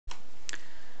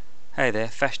Hey there,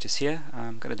 Fashtis here.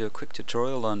 I'm going to do a quick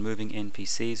tutorial on moving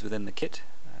NPCs within the kit.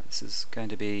 This is going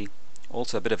to be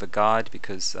also a bit of a guide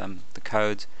because the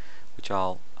code, which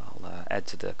I'll add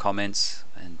to the comments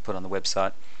and put on the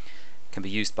website, can be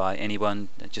used by anyone.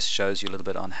 It just shows you a little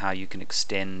bit on how you can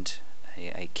extend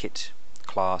a kit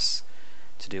class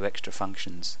to do extra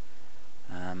functions.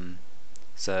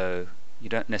 So you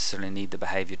don't necessarily need the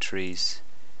behavior trees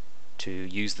to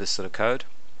use this sort of code.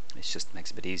 It just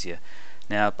makes it a bit easier.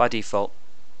 Now, by default,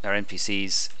 our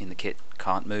NPCs in the kit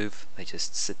can't move, they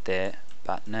just sit there,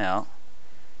 but now,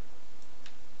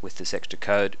 with this extra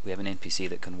code, we have an NPC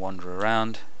that can wander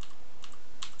around.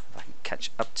 If I can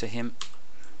catch up to him,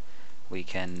 we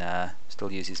can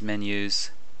still use his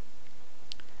menus,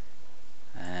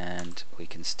 and we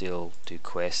can still do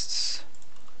quests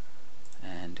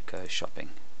and go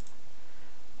shopping.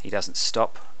 He doesn't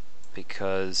stop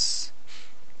because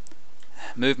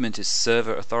movement is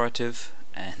server authoritative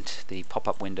and the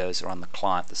pop-up windows are on the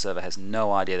client. The server has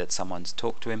no idea that someone's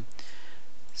talked to him.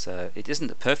 So it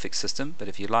isn't a perfect system, but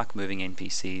if you like moving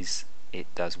NPCs, it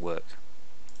does work.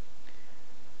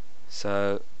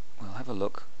 So we'll have a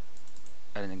look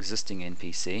at an existing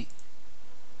NPC,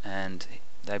 and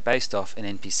they're based off an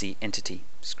NPC entity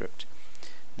script.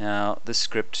 Now this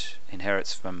script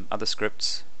inherits from other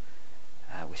scripts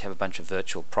which have a bunch of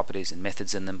virtual properties and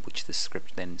methods in them, which this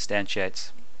script then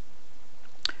instantiates,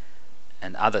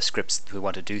 and other scripts who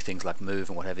want to do things like move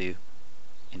and what have you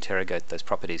interrogate those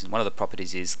properties. And one of the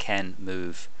properties is can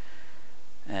move.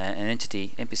 An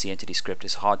NPC entity script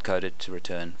is hard coded to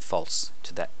return false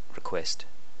to that request.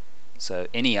 So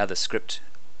any other script,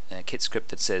 kit script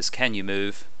that says can you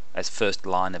move as first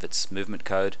line of its movement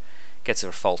code gets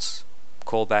a false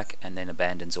callback and then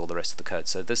abandons all the rest of the code.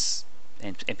 So this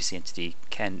NPC entity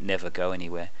can never go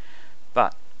anywhere.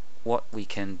 But what we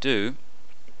can do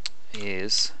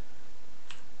is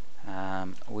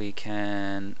we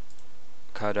can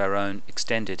code our own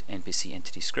extended NPC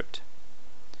entity script,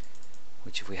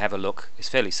 which if we have a look is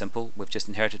fairly simple. We've just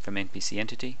inherited from NPC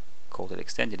entity, called it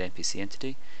extended NPC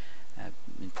entity.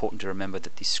 Important to remember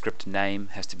that the script name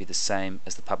has to be the same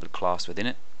as the public class within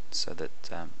it, so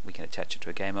that we can attach it to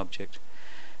a game object.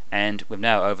 And we're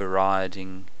now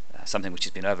overriding something which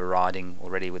has been overriding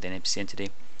already within NPC entity.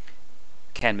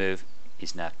 Can move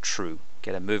is now true.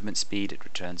 Get a movement speed, it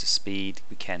returns a speed.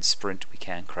 We can sprint, we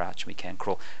can crouch, we can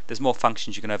crawl. There's more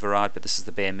functions you can override, but this is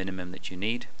the bare minimum that you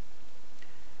need.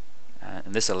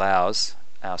 And this allows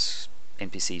our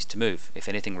NPCs to move. If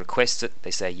anything requests it,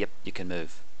 they say, yep, you can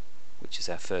move, which is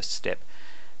our first step.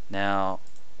 Now,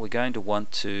 we're going to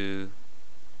want to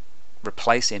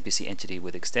replace NPC entity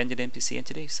with extended NPC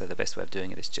entity. So the best way of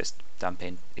doing it is just dump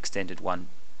in extended one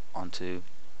onto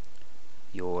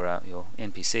your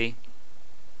NPC,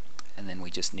 and then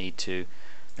we just need to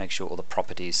make sure all the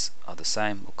properties are the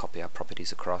same. We'll copy our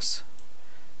properties across.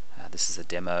 This is a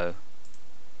demo,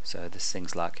 so there's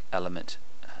things like element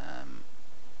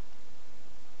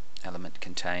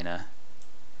container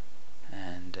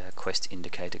and quest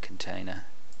indicator container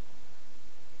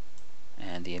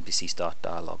and the NPC start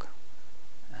dialog.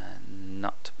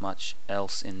 Not much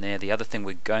else in there. The other thing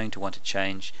we're going to want to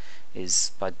change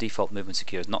is, by default, movement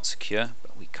secure is not secure,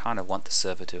 but we kind of want the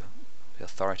server to be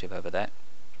authoritative over that,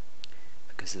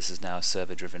 because this is now a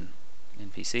server driven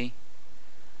NPC.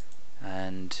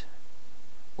 And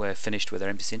we're finished with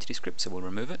our NPC entity script, so we'll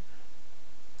remove it.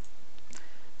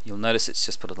 You'll notice it's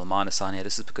just put a little minus sign here.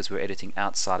 This is because we're editing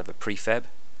outside of a prefab.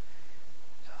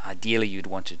 Ideally you'd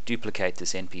want to duplicate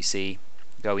this NPC,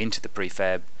 go into the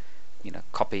prefab,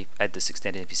 copy, add this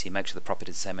extended NPC, make sure the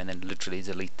property is the same, and then literally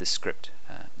delete this script.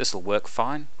 This will work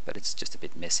fine, but it's just a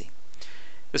bit messy.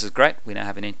 This is great. We now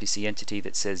have an NPC entity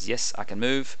that says yes, I can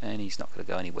move, and he's not going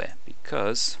to go anywhere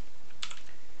because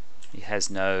he has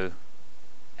no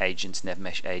agents,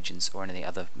 navmesh agents, or any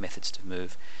other methods to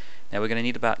move. Now we're going to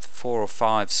need about 4 or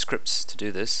 5 scripts to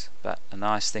do this, but a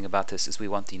nice thing about this is we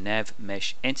want the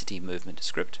navmesh entity movement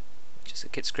script, which is a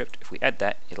kit script. If we add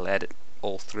that, it'll add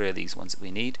all 3 of these ones that we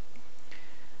need.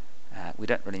 We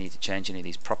don't really need to change any of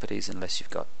these properties unless you've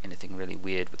got anything really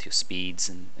weird with your speeds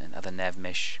and other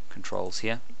navmesh controls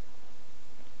here.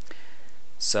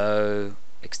 So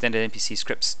extended NPC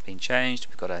scripts been changed.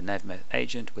 We've got a navmesh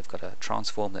agent, we've got a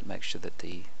transform that makes sure that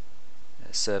the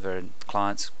server and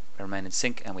clients remain in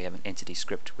sync, and we have an entity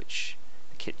script which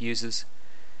the kit uses.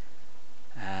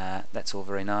 That's all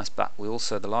very nice, but we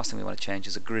also, the last thing we want to change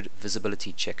is a grid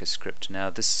visibility checker script. Now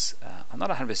this, I'm not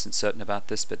 100% certain about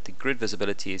this, but the grid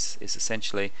visibility is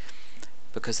essentially,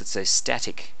 because it's a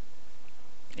static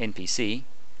NPC,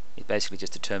 it basically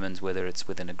just determines whether it's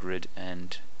within a grid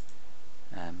and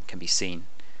can be seen.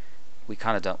 We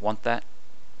kind of don't want that.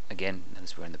 again,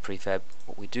 as we're in the prefab,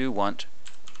 what we do want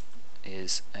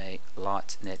is a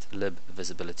light net lib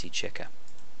visibility checker.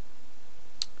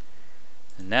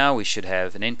 And now we should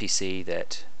have an NPC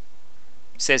that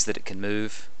says that it can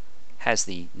move, has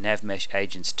the navmesh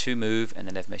agents to move and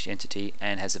the navmesh entity,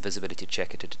 and has a visibility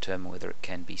checker to determine whether it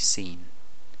can be seen.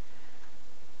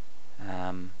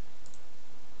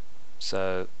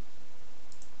 So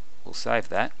we'll save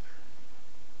that,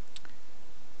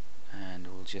 and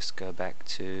we'll just go back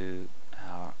to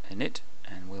our init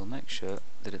and we'll make sure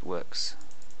that it works.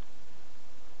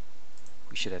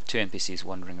 We should have two NPCs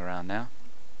wandering around now.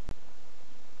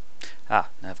 Now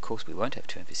of course we won't have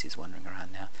two NPCs wandering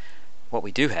around now. What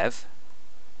we do have,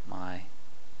 my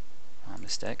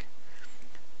mistake,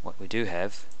 what we do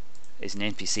have is an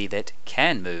NPC that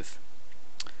can move,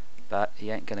 but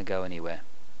he ain't going to go anywhere.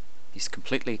 He's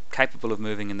completely capable of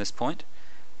moving in this point,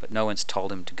 but no one's told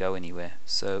him to go anywhere.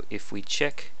 So if we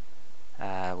check,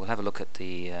 we'll have a look at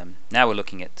the, now we're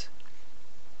looking at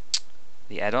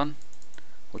the add-on.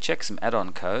 We'll check some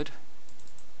add-on code,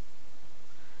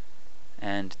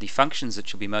 and the functions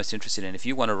that you'll be most interested in. If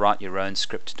you want to write your own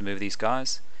script to move these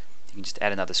guys, you can just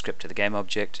add another script to the game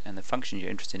object, and the function you're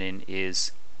interested in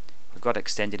is, we've got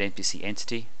extended NPC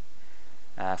entity.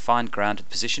 Find grounded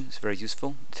position is very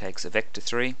useful. It takes a vector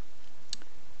 3.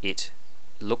 It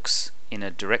looks in a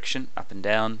direction up and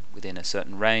down within a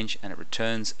certain range, and it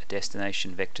returns a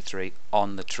destination vector 3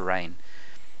 on the terrain.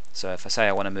 So if I say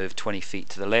I want to move 20 feet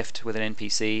to the left with an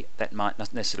NPC, that might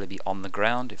not necessarily be on the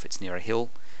ground. If it's near a hill,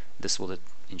 this will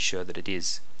ensure that it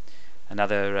is.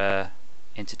 Another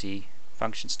entity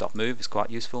function, stop move, is quite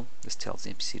useful. This tells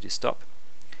the NPC to stop.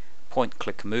 Point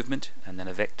click movement, and then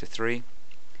a vector 3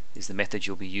 is the method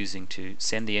you'll be using to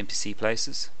send the NPC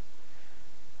places.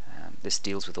 This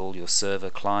deals with all your server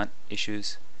client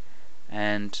issues.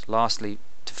 And lastly,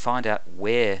 to find out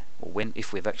where or when,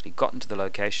 if we've actually gotten to the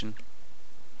location,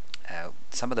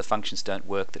 some of the functions don't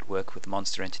work that work with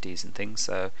monster entities and things.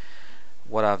 So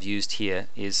what I've used here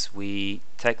is we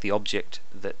take the object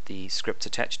that the script's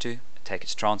attached to, take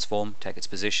its transform, take its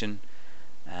position,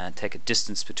 and take a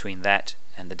distance between that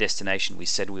and the destination we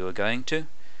said we were going to,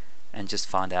 and just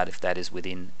find out if that is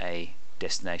within a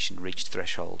destination reached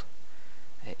threshold.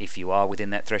 If you are within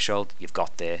that threshold, you've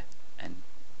got there and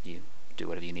you do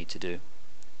whatever you need to do.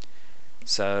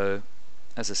 So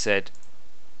as I said,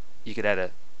 you could add a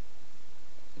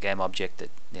game object that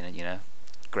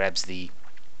grabs the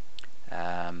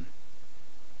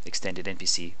extended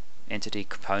NPC entity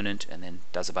component and then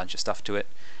does a bunch of stuff to it,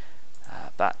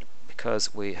 but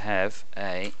because we have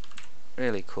a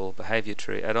really cool behavior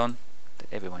tree add-on that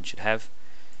everyone should have,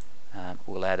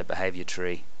 we'll add a behavior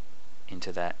tree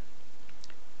into that.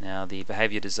 Now the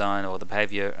behavior design, or the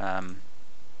behavior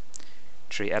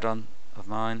tree add-on of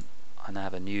mine, I now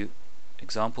have a new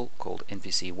example called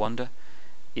NPC Wander.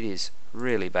 It is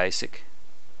really basic.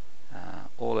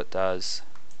 All it does,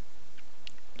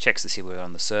 checks to see we're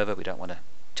on the server. We don't want to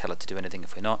tell it to do anything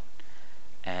if we're not,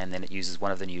 and then it uses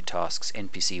one of the new tasks,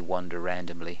 NPC Wander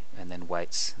randomly, and then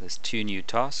waits. There's two new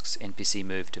tasks, NPC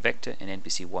Move to Vector and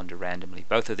NPC Wander randomly.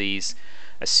 Both of these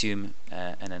assume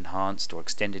an enhanced or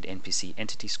extended NPC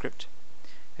entity script.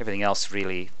 Everything else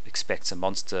really expects a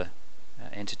monster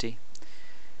entity.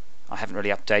 I haven't really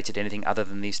updated anything other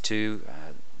than these two.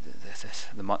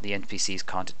 The NPCs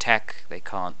can't attack, they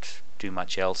can't do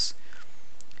much else.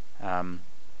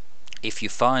 If you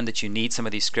find that you need some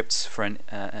of these scripts for an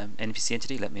NPC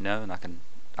entity, let me know and I can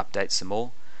update some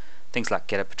more. Things like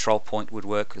get a patrol point would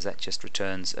work, because that just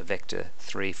returns a vector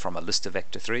 3 from a list of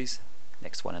vector 3s,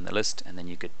 next one in the list, and then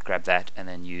you could grab that and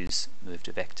then use move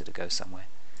to vector to go somewhere.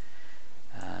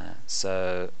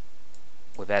 So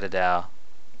we've added our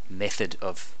method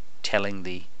of telling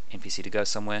the NPC to go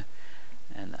somewhere,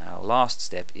 and our last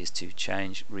step is to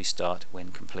change restart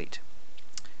when complete,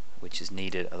 which is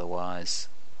needed, otherwise,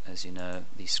 as you know,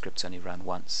 these scripts only run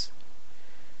once.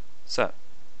 So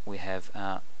we have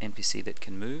our NPC that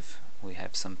can move, we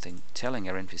have something telling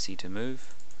our NPC to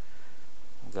move.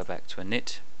 We'll go back to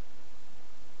init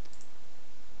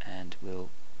and we'll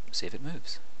see if it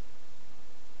moves.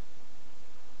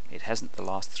 It hasn't the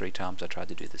last 3 times I tried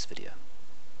to do this video,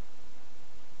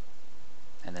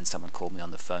 and then someone called me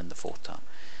on the phone the 4th time.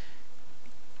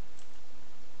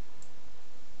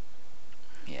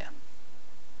 Yeah.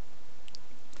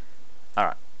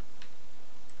 Alright.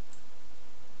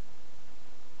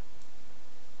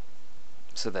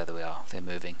 So there we are, they're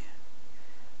moving.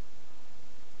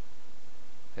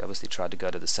 We obviously tried to go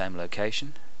to the same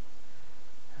location.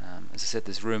 As I said,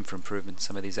 there's room for improvement in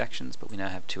some of these actions, but we now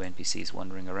have 2 NPCs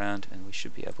wandering around and we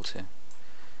should be able to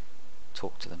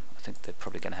talk to them. I think they're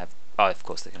probably going to have, of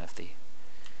course they're going to have the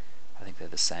I think they're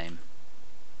the same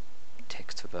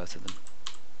text for both of them.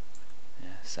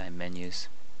 Yeah, same menus.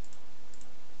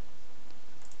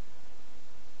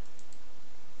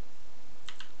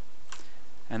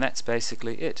 And that's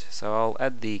basically it. So I'll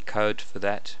add the code for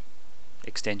that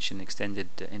extension, extended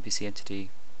NPC entity,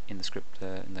 in the script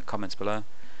in the comments below.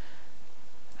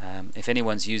 If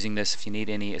anyone's using this, if you need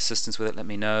any assistance with it, let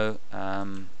me know.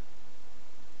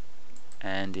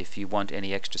 And if you want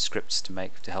any extra scripts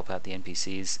to help out the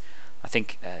NPCs, I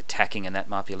think tacking and that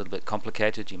might be a little bit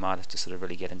complicated. You might have to sort of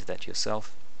really get into that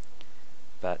yourself.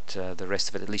 But the rest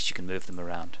of it, at least you can move them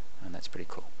around, and that's pretty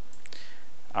cool.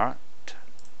 Alright,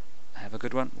 have a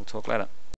good one. We'll talk later.